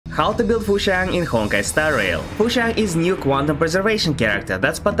How to build Xuan in Honkai Star Rail. Xuan is new quantum preservation character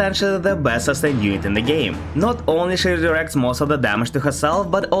that's potentially the best sustained unit in the game. Not only she redirects most of the damage to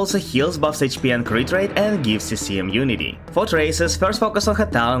herself, but also heals, buffs HP and crit rate, and gives CC immunity. For traces, first focus on her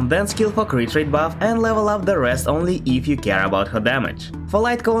talent, then skill for crit rate buff, and level up the rest only if you care about her damage. For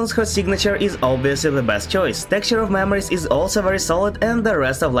light cones, her signature is obviously the best choice. Texture of memories is also very solid, and the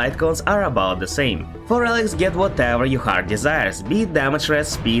rest of light cones are about the same. For relics, get whatever your heart desires, be it damage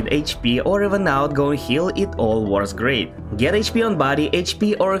rest, speed, HP, or even outgoing heal, it all works great. Get HP on body,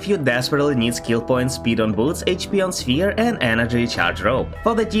 HP, or if you desperately need skill points, speed on boots, HP on sphere, and energy charge rope.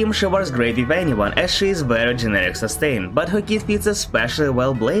 For the team, she works great with anyone, as she is very generic sustain, but her kit fits especially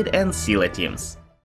well Blade and Scylla teams.